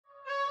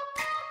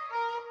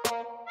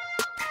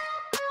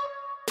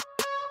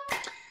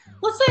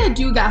let's say I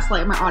do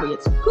gaslight my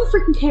audience. Who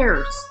freaking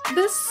cares?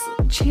 This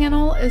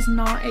channel is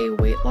not a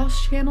weight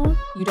loss channel.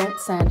 You don't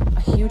send a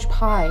huge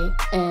pie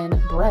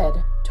and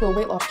bread to a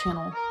weight loss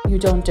channel. You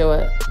don't do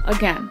it.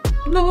 Again,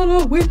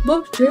 not a weight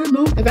loss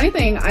channel. If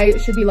anything, I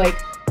should be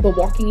like the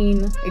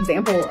walking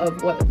example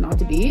of what not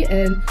to be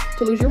and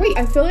to lose your weight.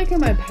 I feel like in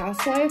my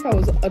past life, I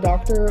was a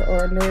doctor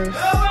or a nurse.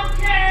 No one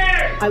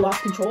cares! I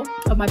lost control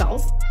of my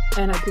bowels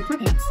and I pooped my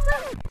pants.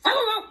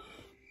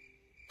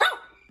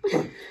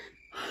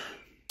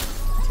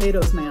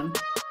 Potatoes, man.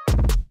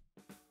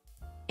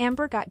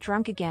 Amber got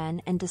drunk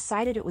again and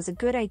decided it was a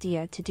good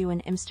idea to do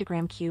an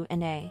Instagram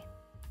Q&A.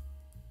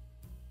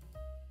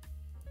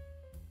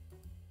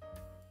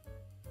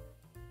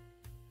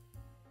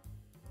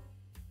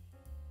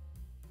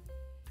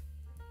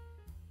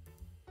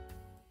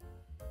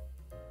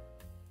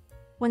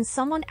 When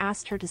someone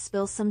asked her to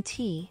spill some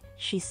tea,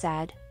 she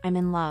said, "I'm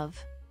in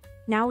love."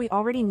 Now we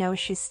already know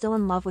she's still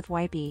in love with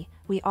Wipey.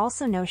 We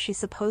also know she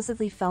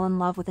supposedly fell in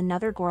love with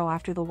another girl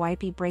after the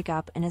Wipey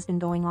breakup and has been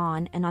going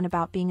on and on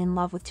about being in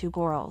love with two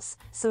girls.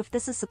 So if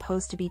this is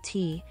supposed to be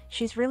tea,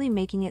 she's really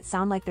making it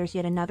sound like there's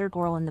yet another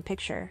girl in the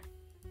picture.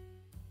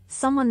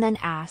 Someone then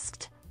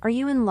asked, "Are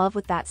you in love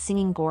with that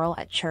singing girl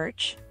at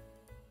church?"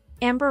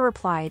 Amber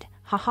replied,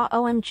 "Haha,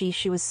 OMG,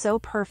 she was so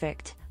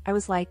perfect. I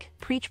was like,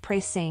 preach, pray,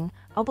 sing.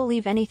 I'll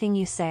believe anything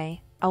you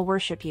say. I'll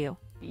worship you."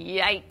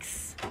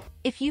 Yikes.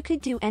 If you could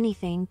do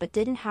anything but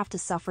didn't have to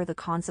suffer the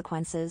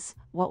consequences,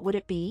 what would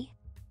it be?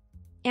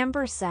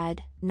 Amber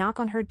said, "Knock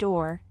on her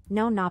door,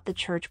 no, not the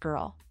church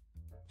girl."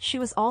 She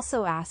was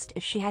also asked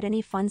if she had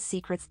any fun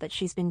secrets that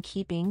she's been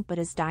keeping but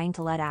is dying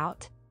to let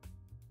out.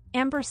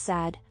 Amber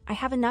said, "I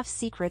have enough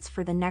secrets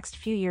for the next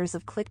few years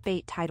of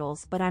clickbait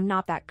titles, but I'm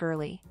not that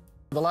girly."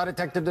 The lie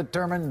detector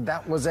determined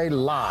that was a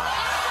lie.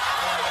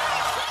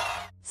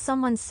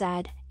 Someone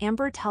said,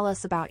 "Amber, tell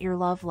us about your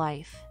love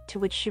life," to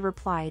which she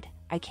replied,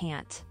 "I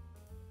can't."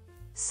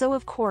 So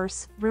of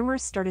course,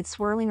 rumors started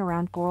swirling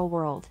around girl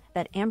world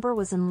that Amber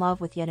was in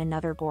love with yet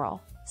another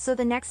girl. So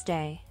the next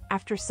day,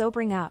 after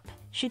sobering up,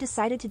 she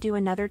decided to do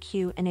another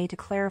Q&A to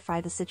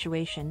clarify the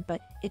situation,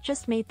 but it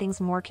just made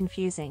things more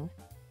confusing.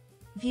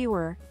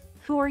 Viewer,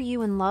 who are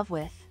you in love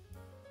with?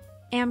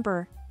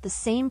 Amber, the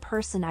same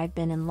person I've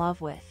been in love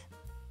with.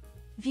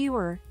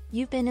 Viewer,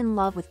 you've been in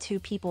love with two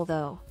people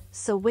though,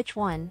 so which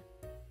one?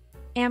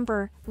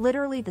 Amber,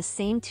 literally the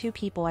same two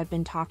people I've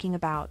been talking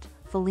about.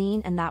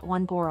 Feline and that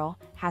one girl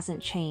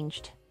hasn't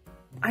changed.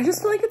 I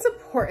just feel like it's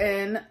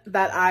important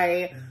that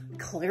I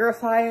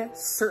clarify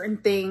certain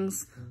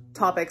things,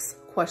 topics,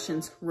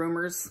 questions,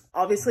 rumors.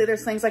 Obviously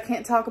there's things I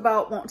can't talk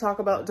about, won't talk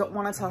about, don't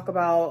want to talk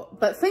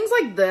about, but things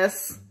like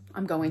this,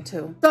 I'm going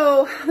to.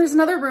 So there's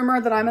another rumor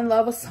that I'm in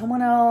love with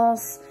someone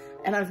else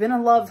and I've been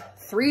in love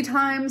 3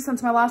 times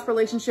since my last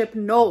relationship.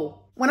 No.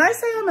 When I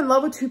say I'm in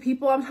love with 2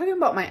 people, I'm talking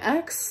about my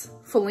ex,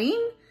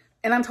 Feline,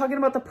 and I'm talking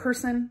about the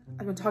person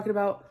I've been talking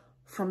about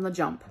from the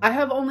jump. I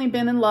have only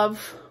been in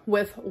love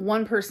with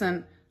 1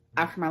 person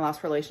after my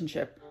last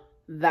relationship.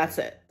 That's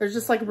it. There's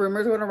just like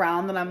rumors going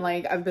around that I'm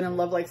like, I've been in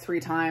love like 3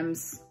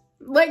 times.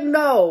 Like,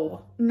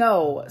 no.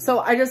 So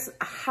I just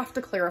have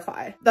to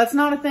clarify. That's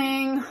not a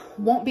thing,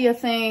 won't be a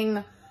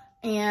thing.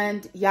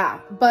 And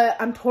yeah, but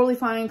I'm totally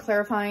fine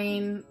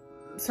clarifying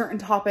certain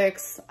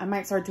topics. I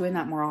might start doing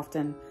that more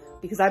often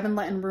because I've been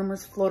letting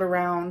rumors float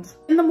around.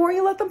 And the more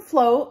you let them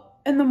float,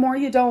 and the more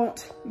you don't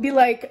be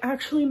like,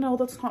 actually, no,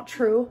 that's not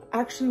true.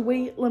 Actually,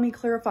 wait, let me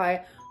clarify.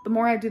 The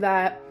more I do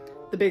that,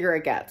 the bigger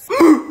it gets.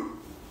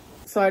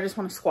 So I just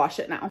want to squash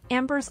it now.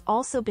 Amber's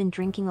also been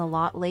drinking a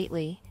lot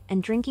lately,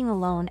 and drinking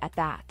alone at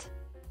that.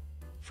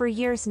 For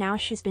years now,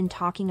 she's been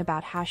talking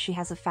about how she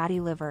has a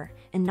fatty liver,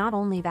 and not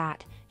only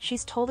that,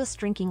 she's told us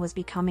drinking was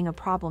becoming a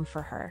problem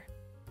for her.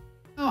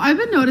 Oh, I've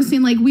been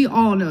noticing, like we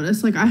all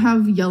notice, like I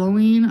have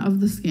yellowing of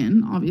the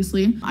skin,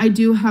 obviously. I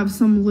do have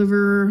some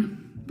liver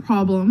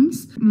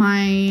problems.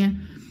 My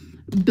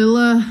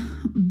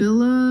bilirubin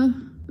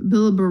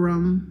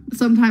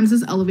sometimes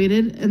is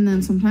elevated and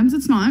then sometimes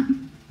it's not.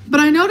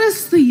 But I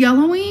noticed the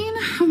yellowing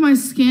of my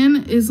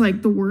skin is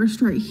like the worst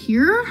right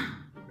here,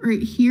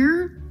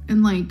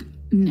 and like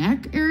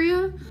neck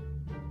area.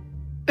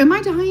 Am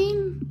I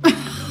dying?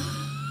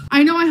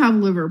 I know I have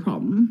liver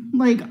problem.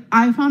 Like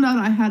I found out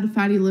I had a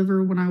fatty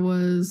liver when I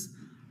was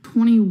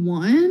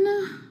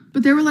 21.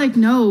 But they were like,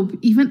 no,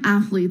 even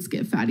athletes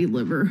get fatty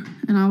liver.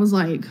 And I was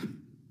like,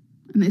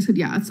 and they said,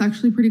 yeah, it's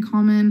actually pretty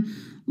common.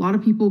 A lot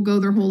of people go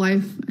their whole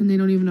life and they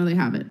don't even know they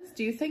have it.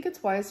 Do you think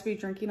it's wise to be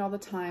drinking all the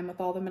time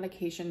with all the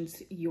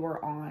medications you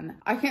are on?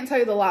 I can't tell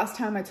you the last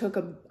time I took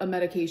a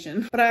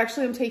medication, but I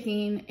actually am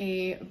taking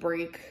a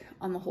break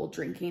on the whole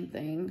drinking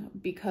thing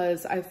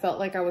because I felt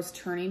like I was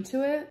turning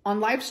to it. On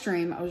live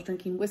stream, I was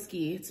drinking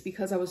whiskey. It's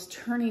because I was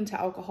turning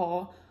to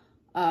alcohol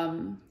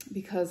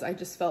because I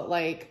just felt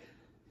like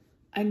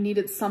I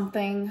needed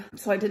something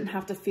so I didn't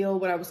have to feel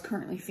what I was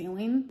currently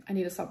feeling. I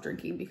need to stop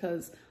drinking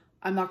because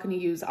I'm not going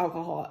to use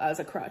alcohol as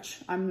a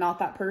crutch. I'm not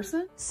that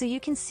person. So you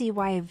can see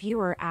why a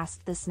viewer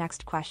asked this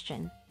next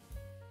question.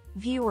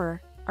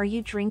 Viewer, are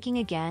you drinking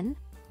again?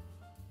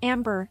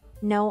 Amber,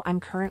 no, I'm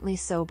currently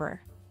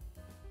sober.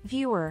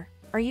 Viewer,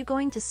 are you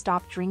going to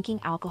stop drinking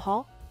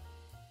alcohol?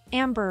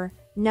 Amber,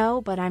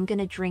 no, but I'm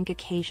gonna drink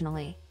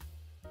occasionally.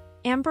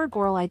 Amber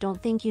girl, I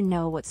don't think you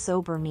know what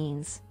sober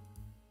means.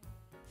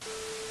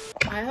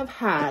 I have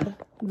had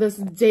this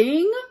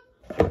dang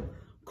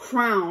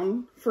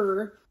crown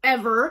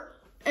forever,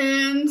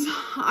 and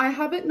I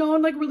haven't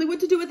known like really what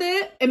to do with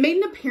it. It made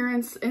an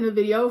appearance in a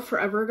video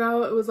forever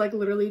ago. It was like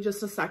literally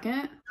just a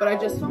second, but I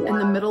just in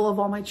the middle of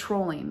all my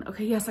trolling.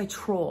 Okay, yes, I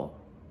troll.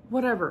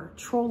 Whatever.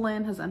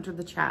 Trollin has entered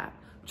the chat.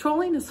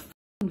 Trolling is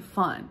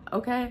fun,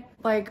 okay?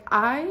 Like,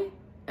 I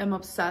am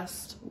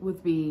obsessed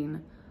with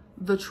being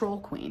the troll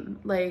queen.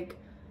 Like,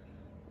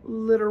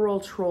 literal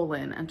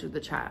trollin entered the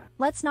chat.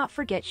 Let's not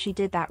forget she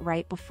did that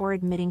right before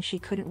admitting she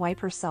couldn't wipe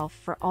herself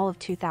for all of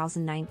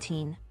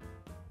 2019.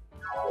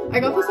 I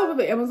got this off of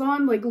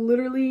Amazon, like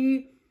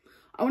literally,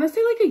 I want to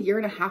say like a year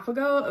and a half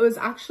ago. It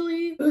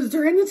was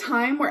during the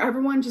time where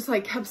everyone just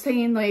like kept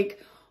saying like,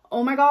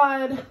 oh my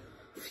God,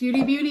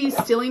 Feudy Beauty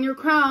stealing your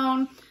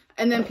crown.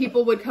 And then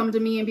people would come to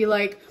me and be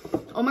like,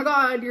 oh my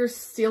God, you're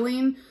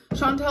stealing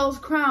Chantel's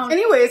crown.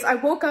 Anyways, I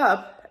woke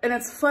up, and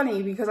it's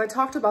funny because I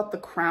talked about the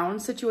crown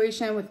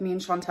situation with me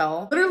and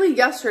Chantel literally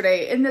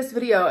yesterday in this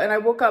video, and I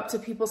woke up to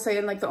people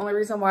saying like the only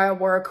reason why I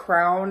wore a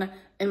crown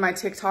in my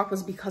TikTok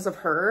was because of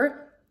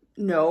her.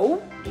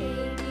 No.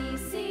 A, B,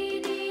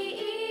 C, D,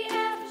 E,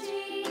 F,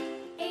 G,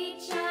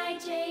 H, I,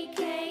 J,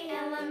 K,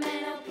 L, M,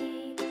 N, O,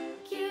 P,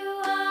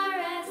 Q, R,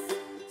 S,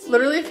 T.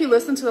 Literally, if you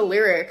listen to the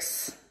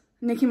lyrics,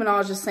 Nicki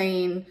Minaj is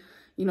saying,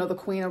 you know, the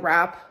queen of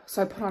rap,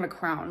 so I put on a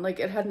crown. Like,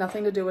 it had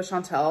nothing to do with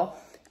Chantel.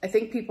 I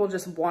think people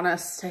just want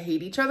us to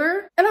hate each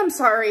other. And I'm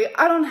sorry,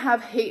 I don't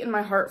have hate in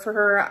my heart for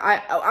her.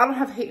 I don't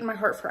have hate in my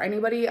heart for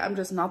anybody. I'm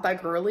just not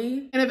that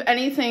girly. And if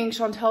anything,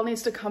 Chantel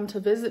needs to come to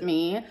visit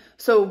me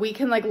so we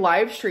can like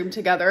live stream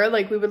together.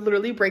 Like, we would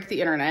literally break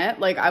the internet.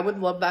 Like, I would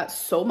love that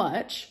so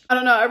much. I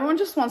don't know, everyone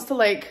just wants to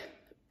like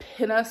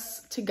pin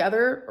us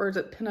together, or is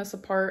it pin us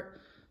apart?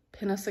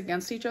 Pin us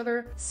against each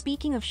other.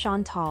 Speaking of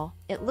Chantal,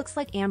 it looks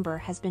like Amber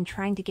has been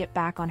trying to get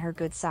back on her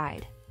good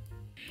side.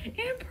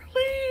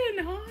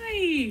 Amberlynn,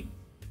 hi.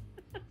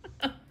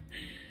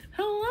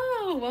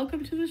 Hello,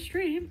 welcome to the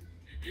stream.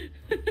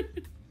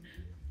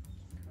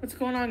 What's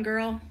going on,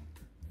 girl?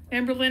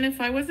 Amberlynn,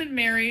 if I wasn't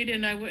married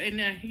and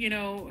you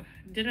know,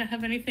 didn't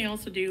have anything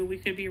else to do, we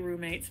could be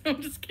roommates.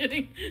 I'm just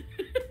kidding.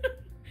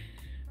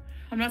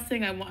 I'm not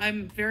saying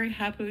I'm very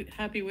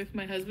happy with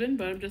my husband,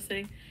 but I'm just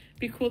saying it'd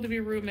be cool to be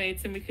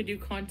roommates and we could do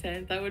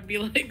content. That would be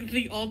like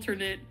the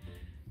alternate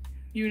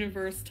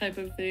universe type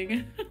of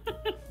thing.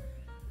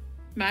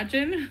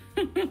 Imagine.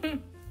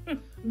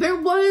 There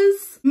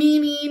was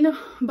meaning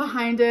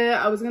behind it.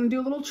 I was gonna do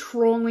a little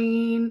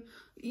trolling.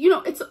 You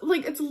know, it's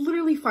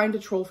literally fine to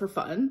troll for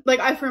fun. Like,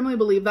 I firmly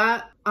believe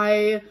that.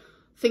 I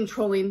think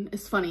trolling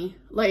is funny.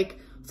 Like,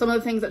 some of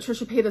the things that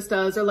Trisha Paytas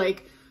does, or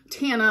like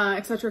Tana,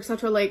 etc.,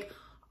 etc. Like,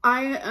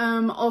 I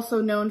am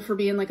also known for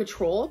being like a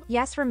troll.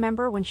 Yes,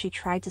 remember when she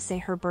tried to say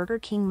her Burger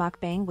King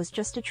mukbang was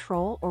just a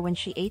troll, or when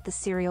she ate the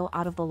cereal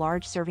out of the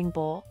large serving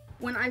bowl?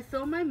 When I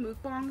film my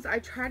mukbangs, I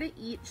try to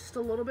eat just a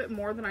little bit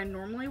more than I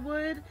normally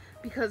would,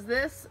 because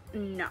this,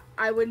 no,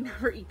 I would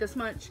never eat this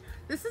much.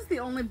 This is the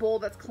only bowl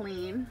that's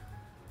clean.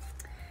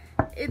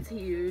 It's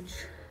huge.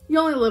 You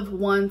only live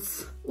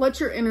once.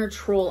 Let your inner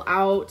troll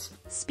out.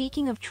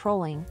 Speaking of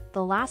trolling,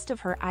 the last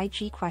of her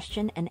IG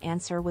question and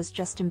answer was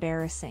just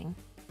embarrassing.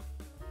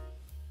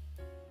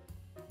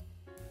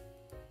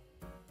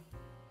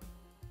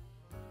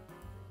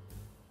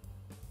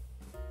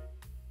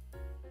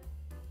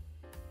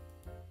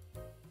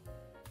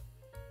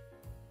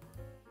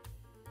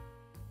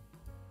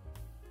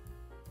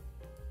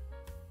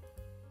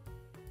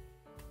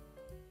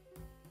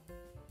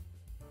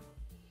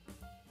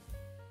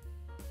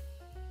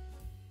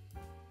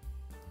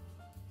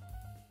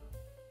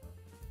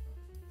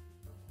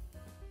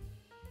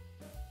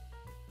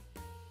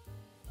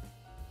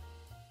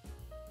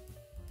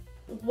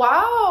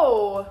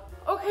 Wow.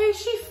 Okay,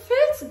 she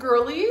fits,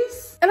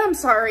 girlies. And I'm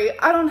sorry,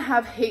 I don't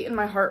have hate in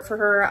my heart for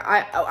her.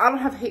 I don't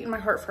have hate in my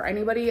heart for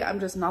anybody. I'm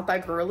just not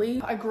that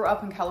girly. I grew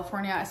up in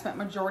California. I spent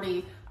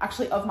majority,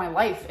 actually, of my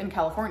life in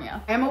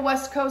California. I am a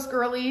West Coast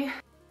girly.